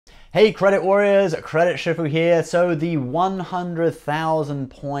Hey Credit Warriors, Credit Shifu here. So the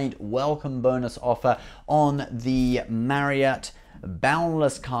 100,000 point welcome bonus offer on the Marriott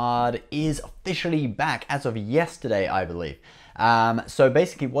Boundless card is officially back as of yesterday, I believe. So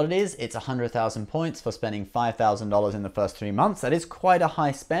basically what it is, it's 100,000 points for spending $5,000 in the first 3 months. That is quite a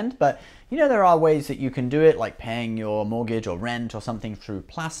high spend, but you know, there are ways that you can do it, like paying your mortgage or rent or something through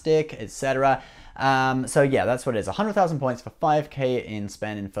plastic, etc. So yeah, that's what it is. 100,000 points for 5K in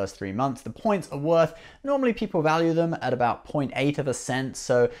spend in the first 3 months. The points are worth, normally people value them at about 0.8 of a cent.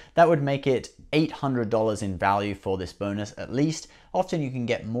 So that would make it $800 in value for this bonus at least. Often you can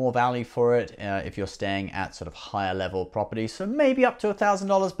get more value for it if you're staying at sort of higher level properties. So maybe up to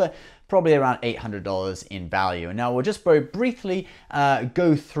 $1,000, but probably around $800 in value. And now we'll just very briefly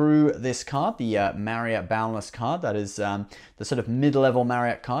go through this card, the Marriott Boundless card. That is the sort of mid-level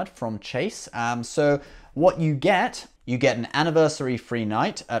Marriott card from Chase. So what you get an anniversary free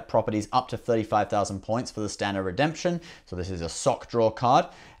night at properties up to 35,000 points for the standard redemption. So this is a sock draw card.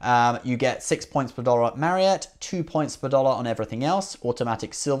 You get 6 points per dollar at Marriott, 2 points per dollar on everything else,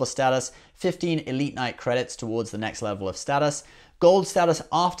 automatic silver status, 15 elite night credits towards the next level of status, gold status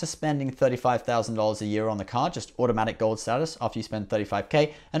after spending $35,000 a year on the card, just automatic gold status after you spend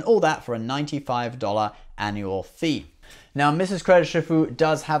 35K, and all that for a $95 annual fee. Now, Mrs. Credit Shifu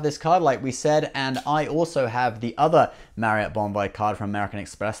does have this card, like we said, and I also have the other Marriott Bonvoy card from American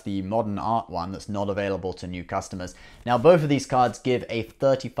Express, the modern art one that's not available to new customers. Now, both of these cards give a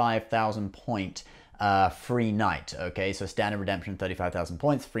 35,000 point free night, okay? So standard redemption, 35,000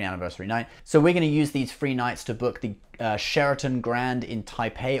 points, free anniversary night. So we're gonna use these free nights to book the Sheraton Grand in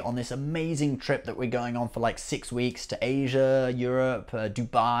Taipei on this amazing trip that we're going on for like 6 weeks to Asia, Europe,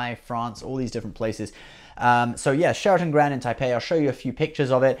 Dubai, France, all these different places. So yeah, Sheraton Grand in Taipei. I'll show you a few pictures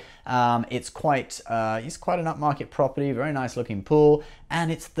of it. It's quite an upmarket property, very nice looking pool,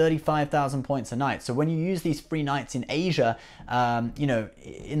 and it's 35,000 points a night. So when you use these free nights in Asia, you know,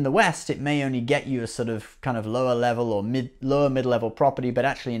 in the West, it may only get you a sort of kind of lower level or lower mid-level property, but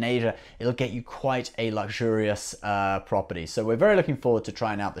actually in Asia, it'll get you quite a luxurious property. So we're very looking forward to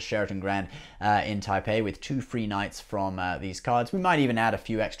trying out the Sheraton Grand in Taipei with 2 free nights from these cards. We might even add a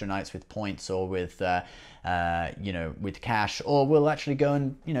few extra nights with points or with you know, with cash, or we'll actually go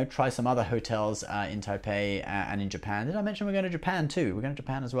and, you know, try some other hotels in Taipei and in Japan. Did I mention we're going to Japan too? We're going to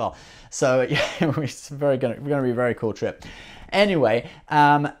Japan as well. So yeah, it's going to be a very cool trip. Anyway,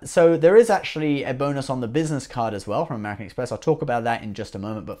 so there is actually a bonus on the business card as well from American Express. I'll talk about that in just a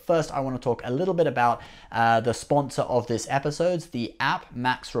moment. But first, I want to talk a little bit about the sponsor of this episode, the app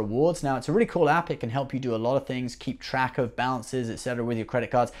Max Rewards. Now, it's a really cool app. It can help you do a lot of things, keep track of balances, etc. with your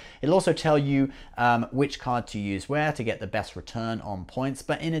credit cards. It'll also tell you which card to use where to get the best return on points.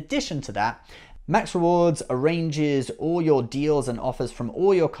 But in addition to that, Max Rewards arranges all your deals and offers from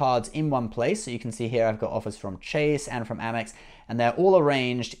all your cards in one place. So you can see here I've got offers from Chase and from Amex, and they're all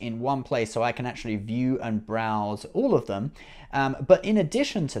arranged in one place so I can actually view and browse all of them. But in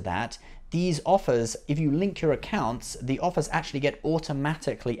addition to that, these offers, if you link your accounts, the offers actually get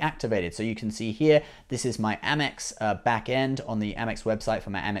automatically activated. So you can see here, this is my Amex back end on the Amex website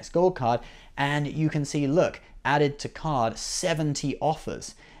for my Amex Gold card. And you can see, look, added to card, 70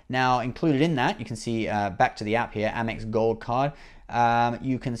 offers. Now, included in that, you can see back to the app here, Amex Gold card.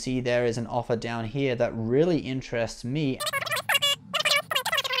 You can see there is an offer down here that really interests me.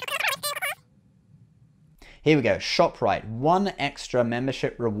 Here we go, ShopRite, 1 extra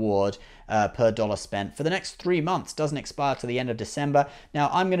membership reward per dollar spent for the next 3 months. Doesn't expire to the end of December.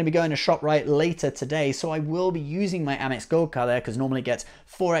 Now, I'm going to be going to ShopRite later today, so I will be using my Amex Gold card there because normally it gets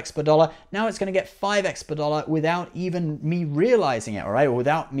 4x per dollar. Now it's going to get 5x per dollar without even me realizing it, all right? Or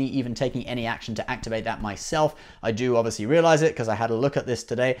without me even taking any action to activate that myself. I do obviously realize it because I had a look at this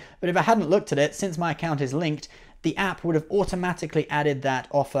today, but if I hadn't looked at it, since my account is linked, the app would have automatically added that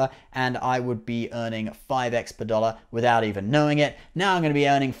offer and I would be earning 5x per dollar without even knowing it. Now I'm going to be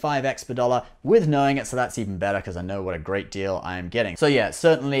earning 5x per dollar with knowing it, so that's even better because I know what a great deal I am getting. So yeah,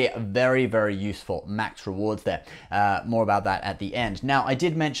 certainly very, very useful Max Rewards there. More about that at the end. Now, I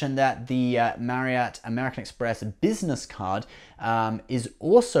did mention that the Marriott American Express business card is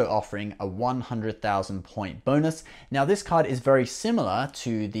also offering a 100,000 point bonus. Now, this card is very similar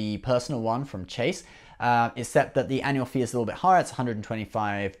to the personal one from Chase, except that the annual fee is a little bit higher. It's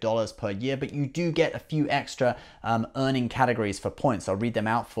 $125 per year, but you do get a few extra earning categories for points. I'll read them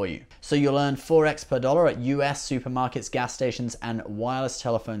out for you. So you'll earn 4x per dollar at US supermarkets, gas stations, and wireless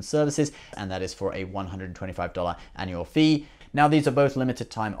telephone services, and that is for a $125 annual fee. Now, these are both limited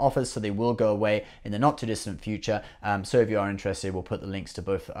time offers, so they will go away in the not too distant future. So if you are interested, we'll put the links to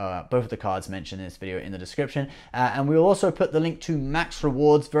both of the cards mentioned in this video in the description. And we will also put the link to Max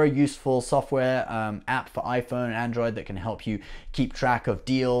Rewards, very useful software app for iPhone and Android that can help you keep track of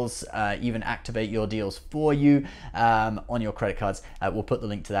deals, even activate your deals for you on your credit cards. We'll put the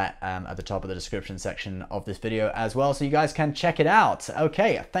link to that at the top of the description section of this video as well, so you guys can check it out.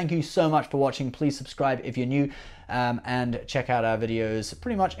 Okay, thank you so much for watching. Please subscribe if you're new, and check out our videos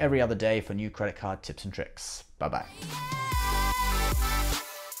pretty much every other day for new credit card tips and tricks. Bye-bye.